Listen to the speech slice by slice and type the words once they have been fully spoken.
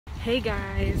Hey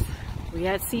guys, we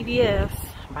at CVS,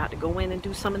 about to go in and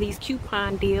do some of these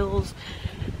coupon deals.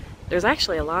 There's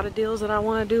actually a lot of deals that I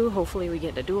want to do. Hopefully we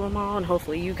get to do them all, and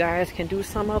hopefully you guys can do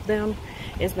some of them.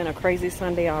 It's been a crazy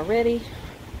Sunday already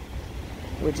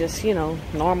with just, you know,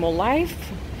 normal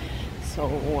life.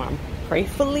 So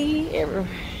prayerfully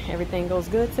everything goes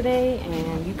good today,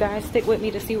 and you guys stick with me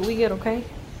to see what we get, okay?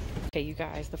 Okay, you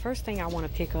guys, the first thing I want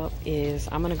to pick up is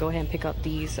I'm going to go ahead and pick up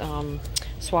these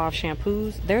Suave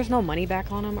shampoos. There's no money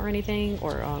back on them or anything,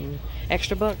 or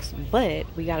extra bucks, but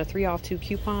we got a 3 off 2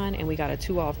 coupon and we got a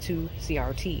 2 off 2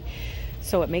 CRT.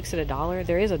 So it makes it $1.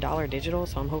 There is $1 digital,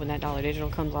 so I'm hoping that $1 digital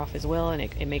comes off as well, and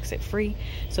it makes it free.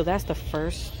 So that's the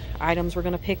first items we're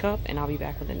going to pick up, and I'll be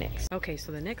back with the next. Okay,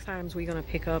 so the next items we're going to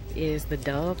pick up is the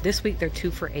Dove. This week they're 2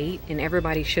 for $8, and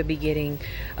everybody should be getting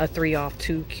a 3 off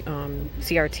 2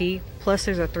 CRT. Plus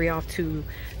there's a 3 off 2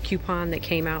 coupon that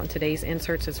came out in today's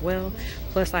inserts as well.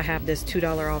 Plus I have this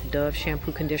 $2 off Dove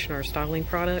shampoo, conditioner, or styling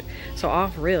product. So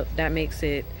off rip, that makes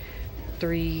it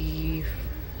 3,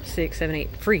 6, 7,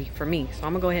 8 free for me. So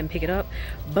I'm gonna go ahead and pick it up,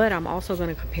 but I'm also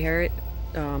going to compare it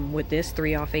with this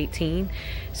 3 off 18.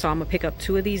 So I'm gonna pick up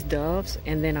 2 of these Doves,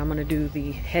 and then I'm gonna do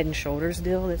the Head and Shoulders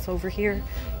deal that's over here.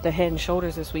 The Head and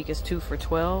Shoulders this week is 2 for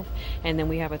 $12, and then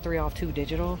we have a 3 off 2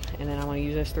 digital, and then I'm gonna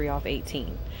use this 3 off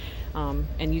 18.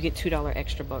 And you get $2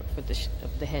 extra buck for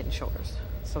the Head and Shoulders.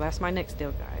 So that's my next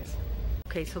deal, guys.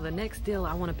 Okay, so the next deal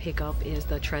I want to pick up is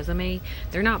the Tresemme.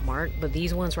 They're not marked, but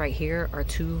these ones right here are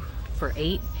 2 for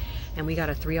 $8, and we got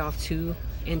a 3 off 2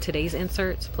 in today's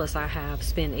inserts. Plus I have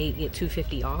spend 8 get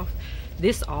 $2.50 off.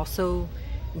 This also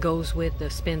goes with the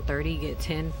spend 30 get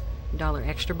 $10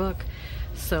 extra buck.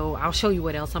 So I'll show you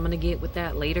what else I'm gonna get with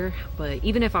that later. But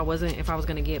even if I was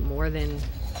gonna get more than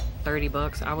 30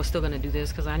 bucks, I was still gonna do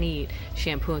this because I need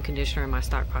shampoo and conditioner in my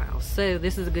stockpile. So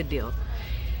this is a good deal.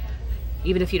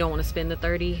 Even if you don't want to spend the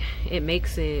 30, it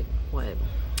makes it, what,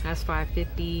 that's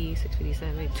 $5.50, $6.50,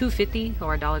 $7.50, $2.50,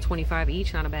 or $1.25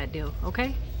 each. Not a bad deal,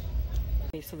 okay?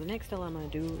 Okay, so the next deal I'm going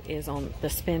to do is on the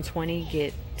spend 20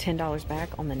 get $10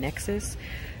 back on the Nexus.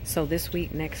 So this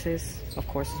week Nexus, of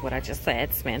course, is what I just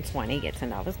said, spend 20 get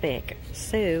 $10 back.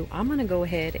 So I'm going to go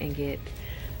ahead and get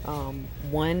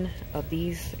one of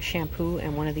these shampoo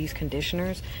and one of these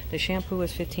conditioners. The shampoo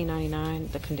is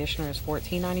 $15.99, the conditioner is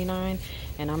 $14.99,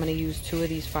 and I'm going to use 2 of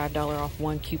these $5 off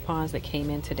 1 coupons that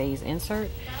came in today's insert,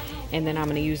 and then I'm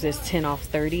going to use this 10 off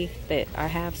 30 that I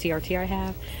have, CRT I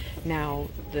have. Now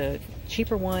the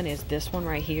cheaper one is this one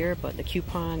right here, but the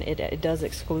coupon it does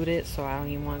exclude it, so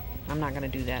I'm not gonna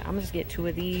do that. I'm gonna just get 2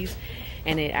 of these,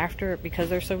 and because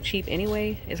they're so cheap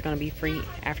anyway, it's gonna be free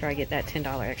after I get that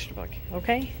 $10 extra buck,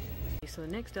 okay? So the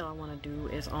next deal I want to do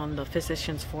is on the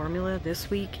Physicians Formula.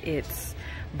 This week it's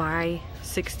spend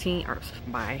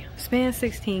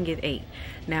 16 get 8.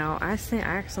 Now I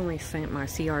accidentally sent my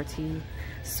CRT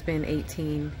spend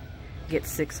 18 get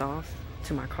 6 off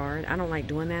to my card. I don't like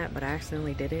doing that, but I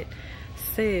accidentally did it.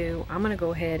 So I'm gonna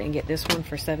go ahead and get this one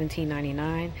for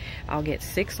 $17.99. I'll get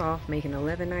 6 off, making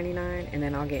 $11.99, and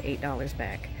then I'll get $8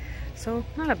 back. So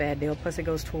not a bad deal. Plus it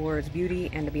goes towards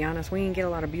beauty, and to be honest, we didn't get a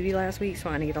lot of beauty last week,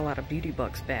 so I need to get a lot of beauty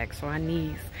bucks back. So I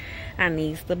need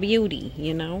the beauty,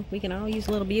 you know. We can all use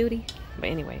a little beauty. But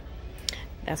anyway,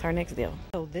 that's our next deal.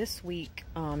 So this week,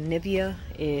 Nivea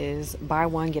is buy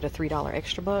one, get a $3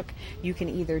 extra buck. You can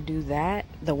either do that,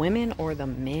 the women, or the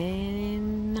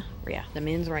men. Yeah, the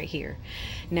men's right here.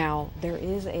 Now, there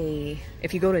is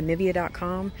if you go to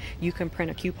Nivea.com, you can print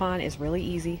a coupon. It's really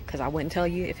easy, because I wouldn't tell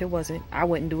you if it wasn't. I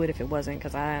wouldn't do it if it wasn't,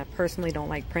 because I personally don't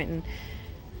like printing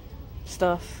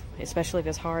stuff, especially if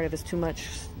it's hard, if it's too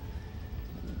much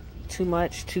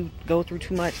to go through,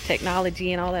 too much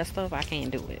technology and all that stuff. I can't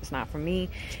do it. It's not for me.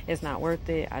 It's not worth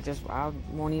it. I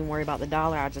won't even worry about the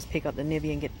dollar. I'll just pick up the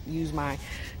Nivea and use my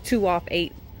 2 off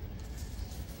 8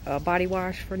 body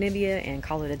wash for Nivea and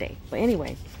call it a day. But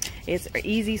anyway, it's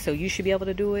easy, so you should be able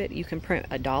to do it. You can print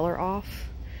 $1 off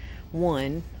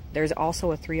 1. There's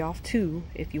also a 3 off 2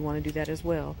 if you want to do that as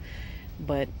well,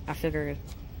 but I figure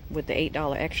with the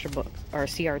 $8 extra book or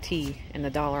CRT and the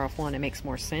 $1 off 1, it makes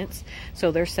more sense.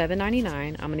 So they're $7.99.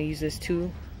 I'm going to use this 2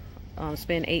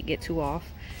 spend 8 get 2 off,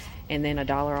 and then a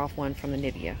 $1 off 1 from the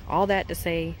Nivea. All that to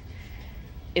say,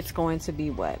 it's going to be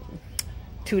what,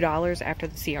 $2 after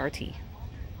the CRT.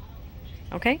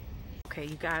 Okay,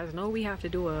 you guys know we have to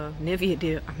do a Nivea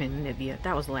deal. I mean Nivea,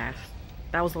 that was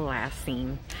the last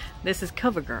scene. This is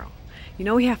CoverGirl. You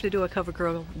know we have to do a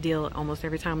CoverGirl deal almost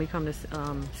every time we come to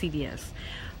CVS.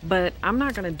 But I'm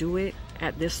not going to do it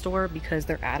at this store because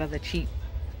they're out of the cheap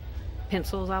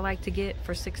pencils I like to get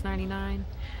for $6.99.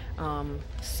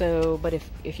 But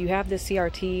if you have this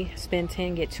CRT, spend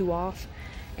 10, get 2 off,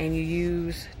 and you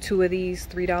use 2 of these,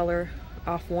 $3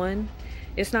 off one,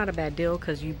 it's not a bad deal,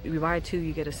 because you buy 2,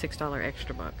 you get a $6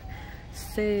 extra buck.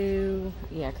 So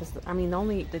yeah, because I mean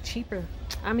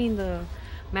the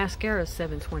mascara is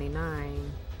 $7.29,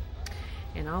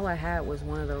 and all I had was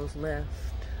one of those left.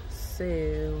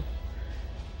 So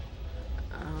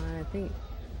I think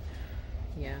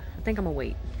I'm gonna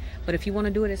wait. But if you want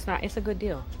to do it, it's a good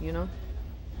deal, you know.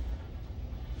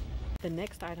 The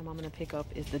next item I'm going to pick up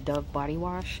is the Dove body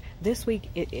wash. This week,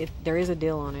 there is a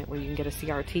deal on it where you can get a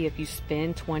CRT. If you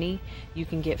spend $20, you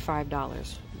can get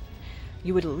 $5.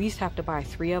 You would at least have to buy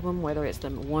 3 of them, whether it's the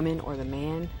woman or the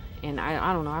man. And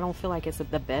I don't know, I don't feel like it's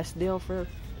the best deal for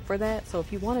that. So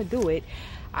if you want to do it,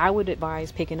 I would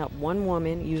advise picking up 1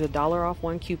 woman, use $1 off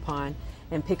 1 coupon,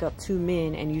 and pick up 2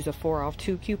 men and use a 4 off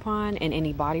 2 coupon and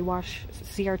any body wash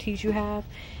CRTs you have,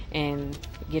 and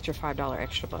get your $5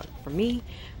 extra buck. For me,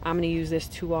 I'm going to use this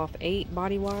 2 off 8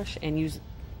 body wash and use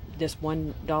this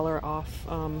 $1 off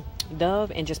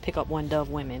Dove, and just pick up 1 Dove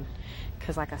women,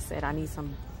 because like I said, I need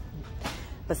some,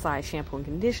 besides shampoo and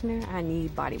conditioner, I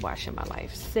need body wash in my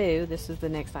life. So this is the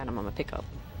next item I'm going to pick up.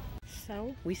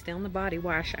 So we stay on the body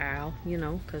wash aisle, you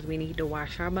know, because we need to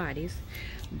wash our bodies.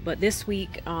 But this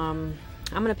week, I'm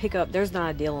gonna pick up, there's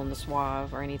not a deal on the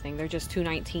Suave or anything, they're just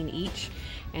 $2.19 each.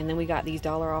 And then we got these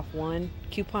 $1 off 1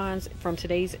 coupons from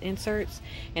today's inserts,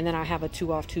 and then I have a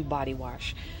 2 off 2 body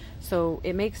wash, so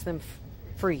it makes them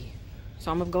free.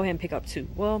 So I'm gonna go ahead and pick up 2.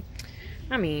 Well,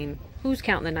 I mean, who's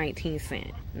counting the 19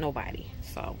 cents? Nobody.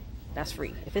 So that's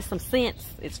free. If it's some cents,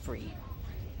 it's free.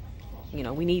 You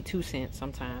know, we need 2 cents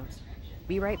sometimes.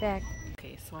 Be right back.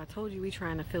 Okay, so I told you we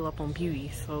trying to fill up on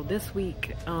beauty. So this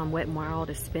week, Wet n Wild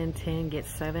is spend 10, get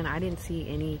 7. I didn't see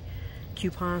any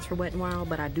coupons for Wet n Wild,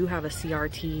 but I do have a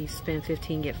CRT, spend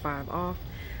 15, get 5 off.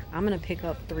 I'm gonna pick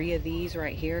up 3 of these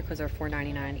right here because they're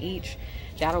 $4.99 each.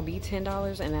 That'll be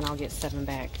 $10, and then I'll get 7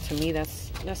 back. To me,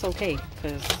 that's okay,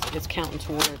 because it's counting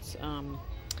towards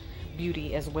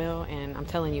beauty as well. And I'm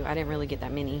telling you, I didn't really get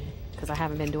that many because I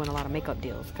haven't been doing a lot of makeup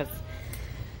deals, because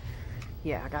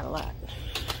yeah, I got a lot.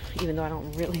 Even though I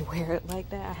don't really wear it like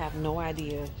that, I have no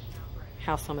idea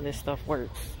how some of this stuff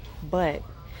works. But,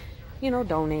 you know,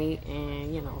 donate,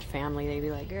 and, you know, family, they be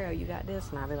like, girl, you got this?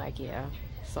 And I'll be like, yeah.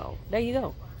 So, there you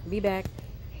go. Be back.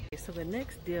 Okay, so the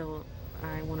next deal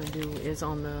I want to do is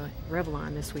on the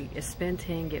Revlon this week. It's spend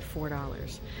 10, get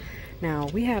 $4. Now,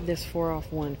 we have this 4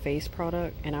 off 1 face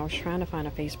product, and I was trying to find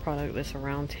a face product that's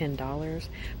around $10.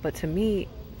 But to me,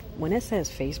 when it says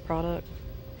face product,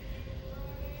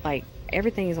 like,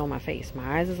 everything is on my face.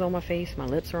 My eyes is on my face, my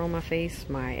lips are on my face,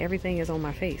 everything is on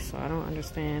my face. So I don't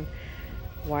understand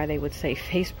why they would say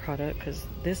face product, because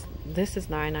this is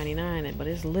 $9.99, but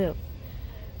it's lip,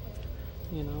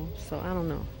 you know. So I don't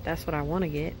know. That's what I want to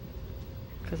get,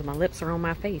 because my lips are on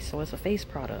my face, so it's a face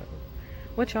product.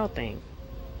 What y'all think?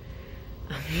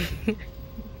 I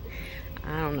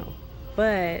don't know,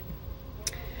 but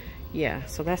yeah,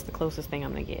 so that's the closest thing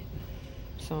I'm gonna get,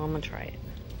 so I'm gonna try it.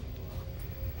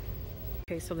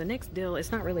 Okay, so the next deal,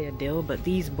 it's not really a deal, but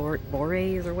these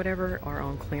Borets or whatever are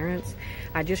on clearance.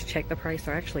 I just checked the price.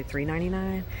 They're actually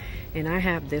 $3.99, and I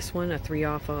have this one, a 3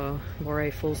 off a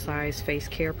Boret full-size face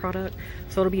care product,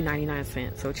 so it'll be 99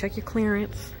 cents. So check your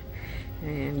clearance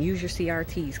and use your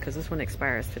CRTs, because this one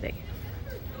expires today.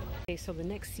 Okay, so the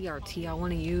next CRT I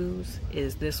want to use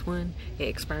is this one. It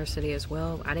expires today as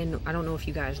well. I don't know if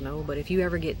you guys know, but if you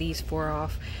ever get these 4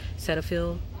 off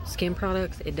Cetaphil skin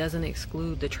products, it doesn't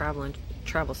exclude the travel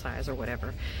size or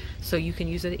whatever, so you can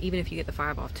use it even if you get the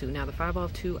 5 off 2. Now the 5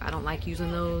 off 2, I don't like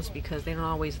using those because they don't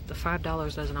always, the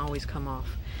 $5 doesn't always come off.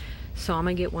 So I'm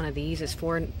gonna get one of these. It's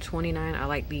 $4.29. I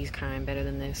like these kind better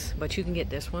than this, but you can get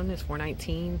this one. It's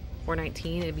 $4.19.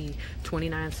 It'd be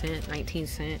 29 cents, 19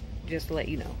 cents, just to let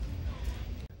you know.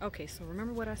 Okay, so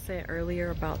remember what I said earlier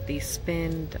about the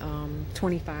spend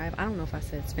 25? I don't know if I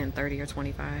said spend 30 or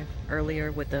 25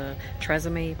 earlier with the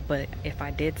Tresemme, but if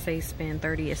I did say spend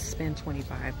 30, it's spend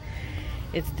 25.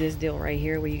 It's this deal right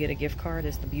here where you get a gift card.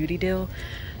 It's the beauty deal.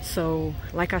 So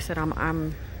like I said,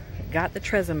 I'm got the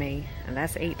Tresemme, and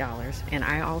that's $8, and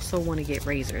I also want to get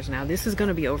razors. Now this is going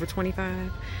to be over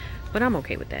 25, but I'm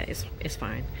okay with that. It's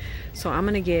fine. So I'm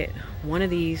going to get one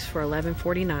of these for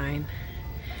 $11.49.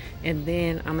 And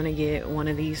then I'm gonna get one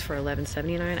of these for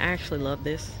 $11.79. I actually love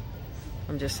this.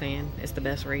 I'm just saying, it's the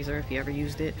best razor if you ever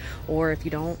used it. Or if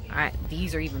you don't,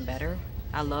 these are even better.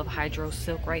 I love Hydro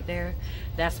Silk right there.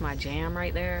 That's my jam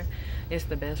right there. It's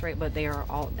the best, right? But they are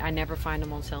all, I never find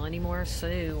them on sale anymore.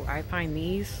 So I find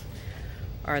these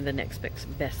are the next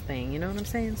best thing. You know what I'm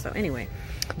saying? So anyway,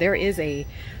 there is a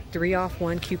 3 off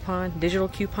 1 coupon, digital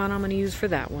coupon I'm gonna use for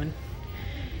that one.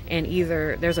 and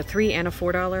either there's a $3 and a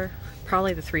 $4.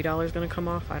 Probably the $3 is gonna come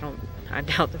off. I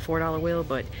doubt the $4 will,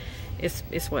 but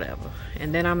it's whatever.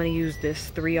 And then I'm gonna use this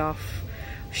 3 off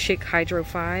Chic Hydro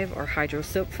 5 or Hydro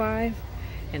Silk 5,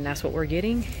 and that's what we're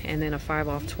getting. And then a 5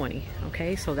 off 20.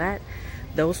 Okay, so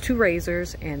those 2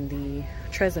 razors and the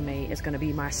Tresemme is gonna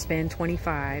be my spend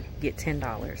 25, get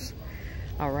 $10.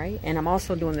 All right, and I'm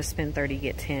also doing the spend 30,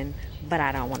 get 10, but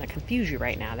I don't want to confuse you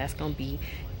right now. That's gonna be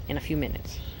in a few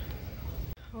minutes.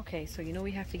 Okay, so you know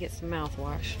we have to get some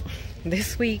mouthwash.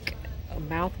 This week,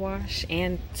 mouthwash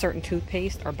and certain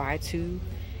toothpaste are buy 2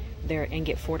 there and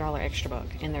get $4 extra buck,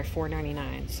 and they're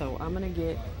 $4.99. So I'm gonna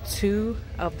get 2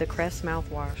 of the Crest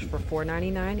mouthwash for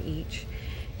 $4.99 each,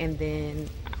 and then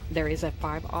there is a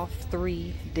 5 off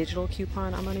 3 digital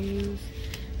coupon I'm gonna use.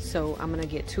 So I'm gonna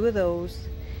get 2 of those,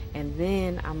 and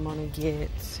then I'm gonna get,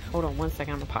 hold on one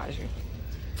second, I'm gonna pause you.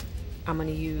 I'm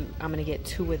gonna get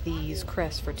 2 of these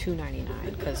Crest for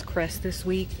 $2.99 because Crest this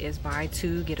week is buy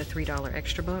 2 get a $3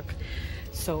 extra buck.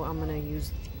 So I'm gonna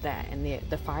use that, and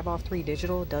the 5 off 3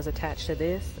 digital does attach to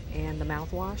this and the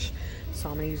mouthwash. So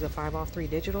I'm gonna use the 5 off 3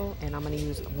 digital, and I'm gonna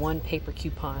use 1 paper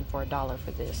coupon for $1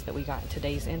 for this that we got in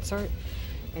today's insert.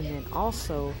 And then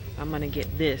also I'm gonna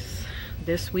get this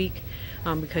week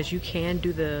because you can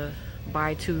do the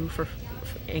buy 2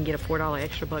 and get a $4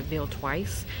 extra buck deal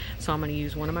twice. So I'm going to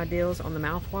use one of my deals on the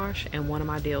mouthwash and one of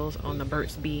my deals on the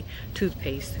Burt's Bee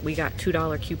toothpaste. We got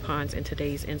 $2 coupons in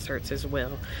today's inserts as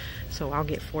well, so I'll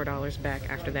get $4 back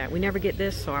after that. We never get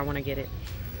this, so I want to get it.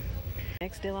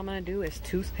 Next deal I'm going to do is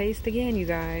toothpaste again, you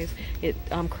guys.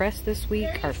 Crest this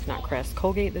week, or not Crest,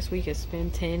 Colgate this week is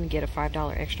spend 10 get a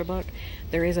 $5 extra buck.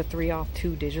 There is a 3 off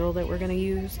 2 digital that we're going to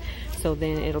use, so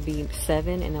then it'll be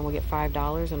 7, and then we'll get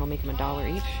 $5, and it'll make them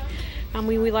 $1 each.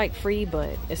 We like free, but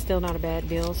it's still not a bad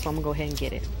deal, so I'm gonna go ahead and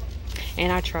get it. And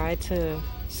I tried to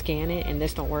scan it, and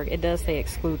this don't work. It does say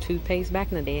exclude toothpaste. Back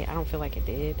in the day, I don't feel like it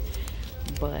did,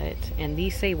 and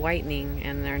these say whitening,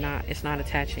 and it's not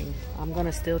attaching. I'm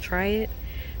gonna still try it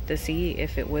to see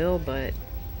if it will, but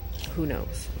who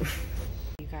knows.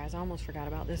 You guys, I almost forgot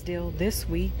about this deal. This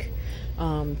week,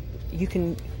 you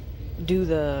can do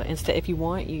if you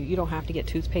want, you don't have to get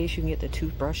toothpaste. You can get the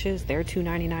toothbrushes. They're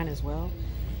 $2.99 as well.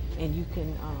 And you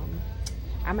can,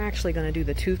 I'm actually going to do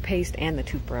the toothpaste and the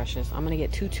toothbrushes. I'm going to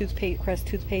get 2 Crest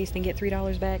toothpaste and get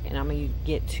 $3 back. And I'm going to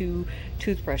get 2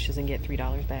 toothbrushes and get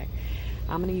 $3 back.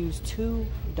 I'm going to use $2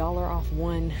 off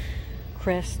 1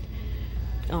 Crest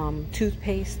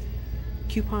toothpaste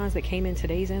coupons that came in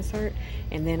today's insert.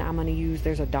 And then I'm going to use,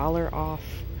 there's a $1 off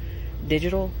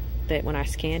digital that when I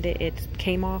scanned it, it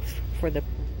came off for the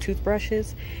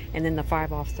toothbrushes. And then the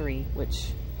 5 off 3,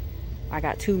 which I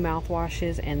got 2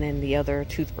 mouthwashes, and then the other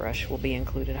toothbrush will be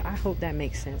included. I hope that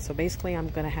makes sense. So basically I'm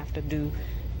gonna have to do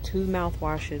 2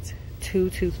 mouthwashes, 2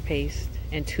 toothpaste,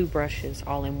 and 2 brushes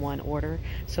all in one order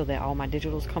so that all my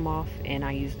digitals come off, and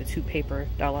I use the 2 paper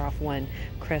 $1 off 1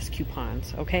 Crest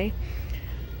coupons, okay?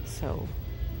 So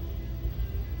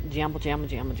jamble.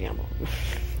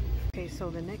 Okay, so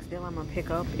the next deal I'm gonna pick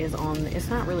up is it's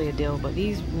not really a deal, but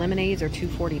these lemonades are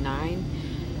 $2.49.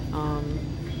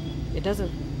 It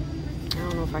doesn't, I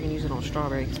don't know if I can use it on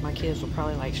strawberry because my kids will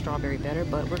probably like strawberry better,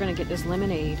 but we're gonna get this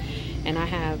lemonade, and I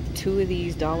have 2 of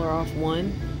these $1 off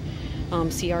 1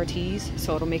 CRTs,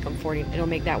 so it'll make them it'll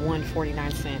make that one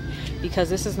 49 cents. Because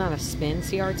this is not a spin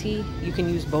CRT, you can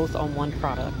use both on one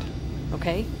product.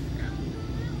 Okay,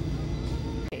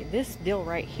 this deal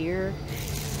right here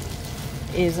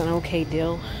is an okay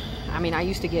deal. I mean, I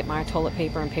used to get my toilet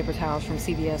paper and paper towels from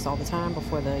CVS all the time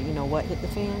before the you know what hit the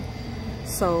fan.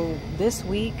 So this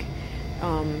week,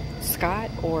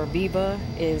 Scott or Viva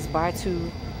is buy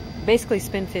 2, basically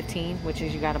spend 15, which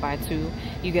is you got to buy 2,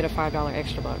 you get a $5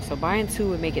 extra buck. So buying 2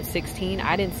 would make it 16.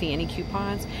 I didn't see any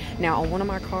coupons. Now on one of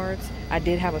my cards, I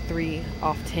did have a 3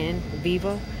 off 10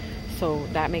 Viva, so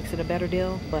that makes it a better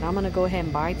deal. But I'm gonna go ahead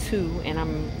and buy 2, and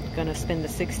I'm gonna spend the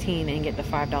 16 and get the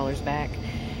 $5 back.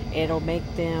 It'll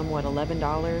make them, what,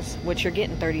 $11, which you're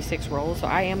getting 36 rolls. So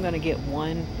I am gonna get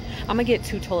one. I'm gonna get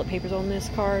 2 toilet papers on this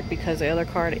card because the other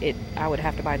card, I would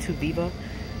have to buy 2 Viva.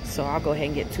 So I'll go ahead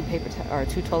and get 2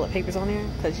 toilet papers on there,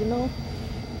 because you know,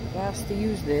 you got to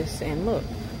use this. And look,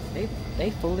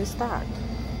 they fully stocked.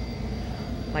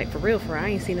 Like for real, I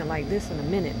ain't seen it like this in a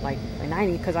minute.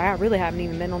 Because I really haven't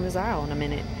even been on this aisle in a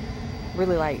minute.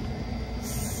 Really, like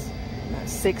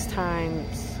 6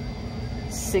 times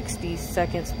 60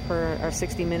 seconds per, or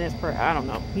 60 minutes per, I don't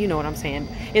know, you know what I'm saying.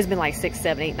 It's been like 6,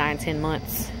 7, 8, 9, 10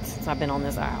 months since I've been on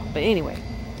this aisle. But anyway,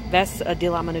 that's a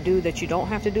deal I'm going to do that you don't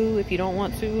have to do if you don't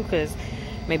want to, because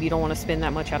maybe you don't want to spend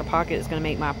that much out of pocket. It's going to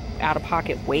make my out of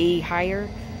pocket way higher.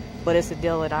 but it's a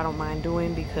deal that I don't mind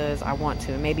doing because I want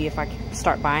to. Maybe if I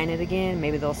start buying it again,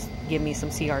 maybe they'll give me some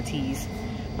CRTs.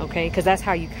 Okay, because that's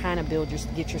how you kind of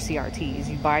get your CRTs.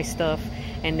 You buy stuff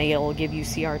and they'll give you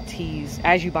CRTs.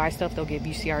 As you buy stuff, they'll give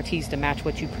you CRTs to match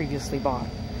what you previously bought.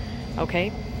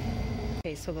 Okay.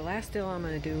 Okay, so the last deal I'm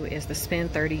going to do is the spend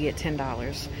 30 get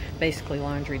 $10, basically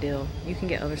laundry deal. You can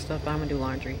get other stuff, but I'm going to do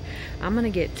laundry. I'm going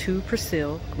to get 2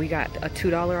 Persil. We got a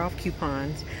 $2 off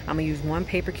coupons. I'm going to use 1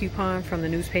 paper coupon from the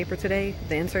newspaper today,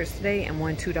 the inserts today, and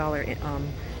 1 $2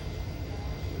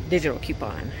 digital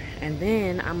coupon. And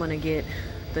then I'm going to get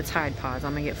the Tide Pods.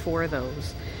 I'm going to get 4 of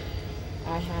those.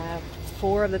 I have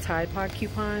 4 of the Tide Pod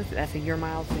coupons. That's a your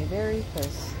miles may vary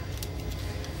because...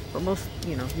 but most,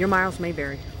 you know, your miles may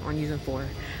vary on using 4.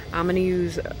 I'm going to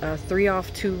use a 3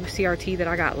 off 2 CRT that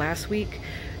I got last week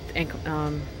and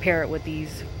pair it with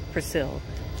these Persil.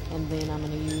 And then I'm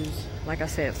going to use, like I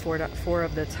said, 4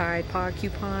 of the Tide Pod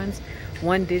coupons,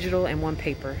 1 digital and 1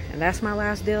 paper. And that's my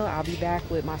last deal. I'll be back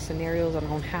with my scenarios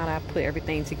on how to put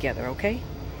everything together, okay?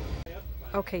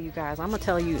 Okay, you guys, I'm going to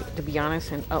tell you, to be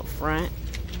honest and upfront,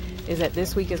 is that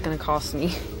this week is going to cost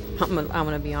me. I'm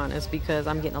gonna be honest, because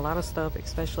I'm getting a lot of stuff,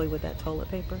 especially with that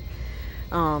toilet paper.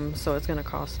 So it's gonna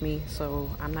cost me. So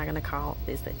I'm not gonna call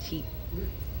this a cheap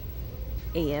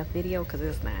AF video because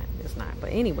it's not.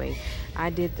 But anyway, I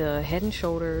did the Head and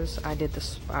Shoulders. I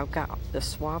got the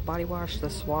Suave body wash, the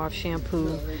Suave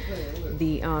shampoo,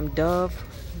 the Dove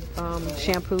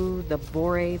shampoo, the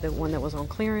Bore, the one that was on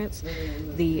clearance,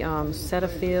 the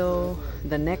Cetaphil,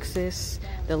 the Nexus,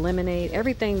 the Lemonade,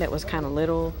 everything that was kind of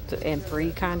little and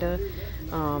free kind of.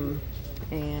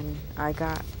 And I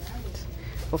got,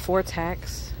 before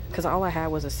tax, because all I had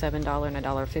was a $7 and a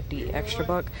 $1.50 extra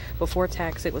buck. Before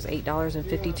tax, it was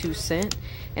 $8.52,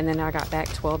 and then I got back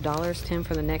 $12, 10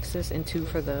 for the Nexus and 2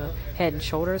 for the Head and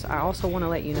Shoulders. I also want to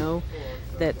let you know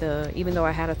that even though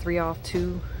I had a 3 off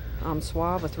 2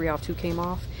 Suave, a 3 off 2 came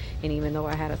off, and even though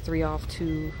I had a 3 off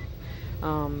 2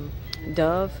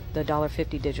 Dove, the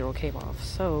 $1.50 digital came off,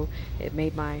 so it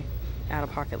made my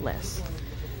out-of-pocket less.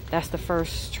 That's the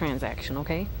first transaction,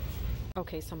 okay?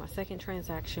 Okay, so my second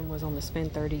transaction was on the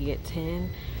spend 30 get 10.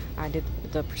 I did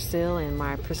the Persil, and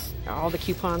all the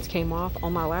coupons came off.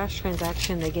 On my last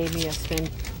transaction, they gave me a spend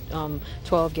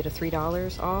 12 get a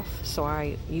 $3 off, so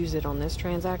I used it on this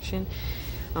transaction.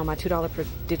 My $2 per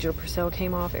digital Persil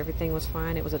came off. Everything was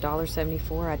fine. It was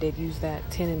 $1.74. I did use that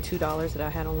 $10 and $2 that I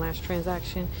had on last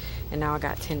transaction, and now I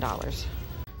got $10.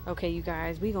 Okay, you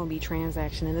guys, we gonna be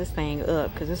transactioning this thing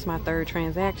up because this is my 3rd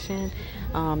transaction.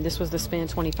 This was the spend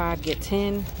 25 get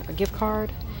 10 gift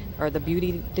card, or the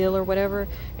beauty deal or whatever.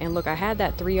 And look, I had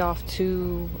that 3 off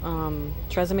 2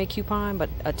 Tresemme coupon, but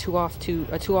a 2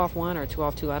 off 1 or 2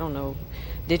 off 2, I don't know,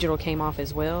 digital came off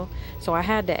as well. So I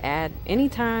had to add,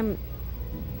 anytime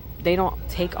they don't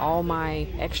take all my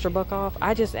extra buck off,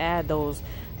 I just add those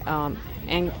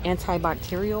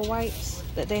antibacterial wipes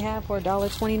that they have for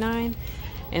 $1.29.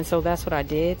 And so that's what I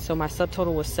did. So my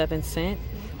subtotal was 7 cents,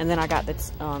 and then I got the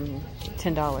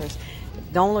 $10.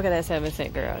 Don't look at that 7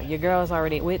 cent, girl. Your girl's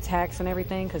already, with tax and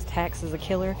everything, because tax is a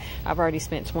killer, I've already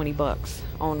spent 20 bucks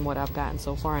on what I've gotten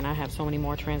so far, and I have so many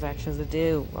more transactions to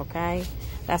do, okay?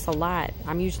 That's a lot.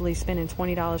 I'm usually spending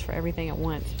 $20 for everything at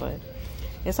once, but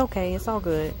it's okay. It's all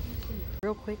good.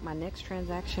 Real quick, my next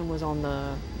transaction was on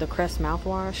the Crest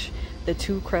mouthwash, the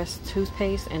 2 Crest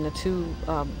toothpaste, and the 2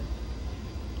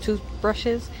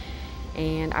 toothbrushes.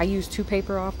 And I used 2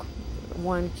 paper off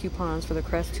 1 coupons for the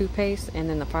Crest toothpaste, and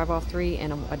then the 5 off 3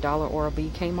 and a $1 Oral-B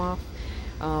came off.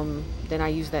 Then I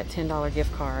used that $10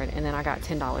 gift card, and then I got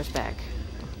 $10 back.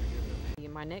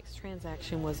 My next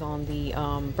transaction was on the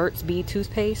Burt's Bees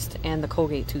toothpaste and the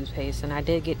Colgate toothpaste, and I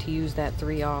did get to use that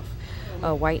 3 off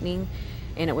whitening,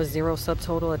 and it was 0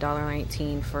 subtotal,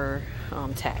 $1.19 for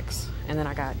tax, and then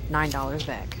I got $9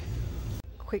 back.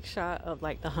 Quick shot of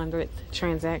like the 100th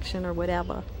transaction or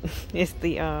whatever. It's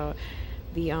the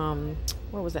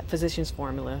what was that, Physicians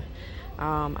Formula.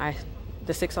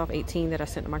 The 6 off 18 that I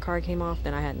sent to my card came off,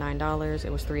 then I had $9,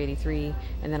 it was $3.83,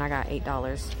 and then I got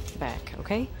 $8 back.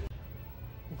 Okay,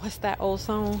 what's that old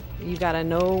song? You gotta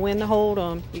know when to hold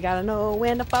them, you gotta know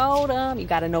when to fold them, you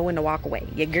gotta know when to walk away.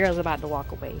 Your girl's about to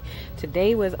walk away.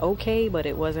 Today was okay, but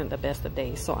it wasn't the best of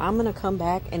days, so I'm gonna come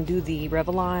back and do the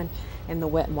Revlon and the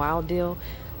Wet n Wild deal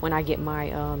when I get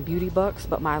my beauty bucks.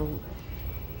 But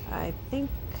I think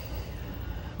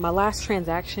my last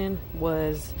transaction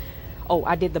was, oh,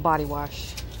 I did the body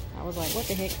wash. I was like, what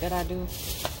the heck did I do?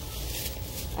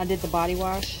 I did the body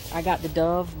wash. I got the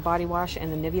Dove body wash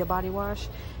and the Nivea body wash,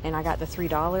 and I got the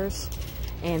 $3.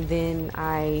 and then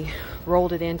I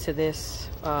rolled it into this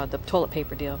the toilet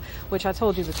paper deal, which I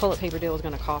told you the toilet paper deal was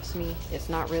going to cost me. It's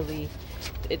not really,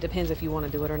 it depends if you want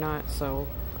to do it or not. So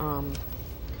I'm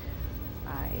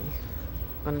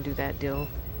going to do that deal.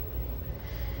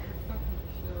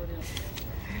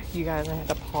 You guys, I had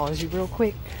to pause you real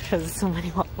quick because somebody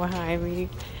walked behind me.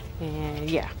 And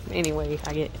yeah, anyway,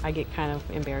 I get kind of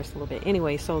embarrassed a little bit.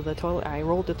 Anyway, so the toilet, I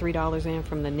rolled the $3 in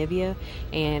from the Nivea,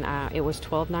 and it was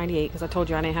 $12.98 because I told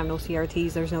you I didn't have no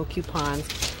CRTs, there's no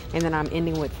coupons, and then I'm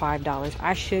ending with $5.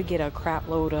 I should get a crap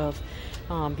load of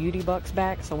beauty bucks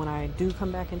back. So when I do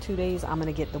come back in 2 days, I'm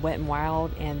gonna get the Wet n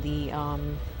Wild and the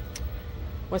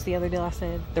what's the other deal I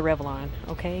said? The Revlon.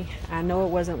 Okay, I know it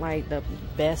wasn't like the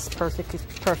best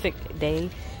perfect day.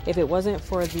 If it wasn't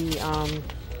for the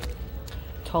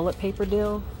toilet paper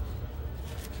deal,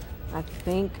 I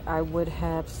think I would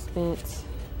have spent,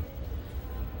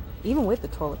 even with the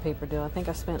toilet paper deal, I think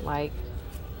I spent like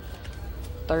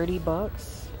 30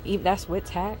 bucks. That's with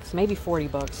tax, maybe 40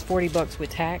 bucks. 40 bucks with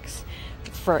tax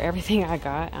for everything I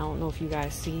got. I don't know if you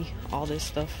guys see all this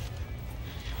stuff.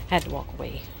 Had to walk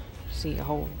away. See a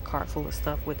whole cart full of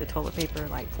stuff with the toilet paper,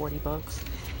 like 40 bucks.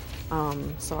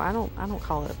 So I don't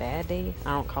call it a bad day. I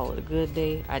don't call it a good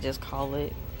day. I just call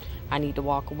it I need to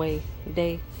walk away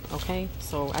day. Okay,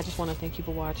 so I just want to thank you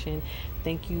for watching.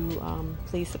 Thank you.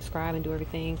 Please subscribe and do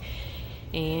everything,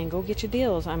 and go get your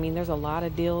deals. I mean, there's a lot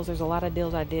of deals. There's a lot of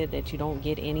deals I did that you don't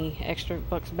get any extra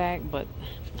bucks back, but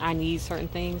I need certain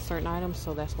things, certain items,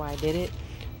 so that's why I did it.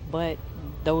 But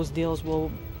those deals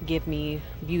will give me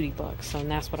beauty bucks,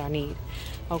 and that's what I need.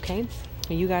 Okay,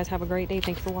 you guys have a great day.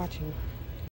 Thank you for watching.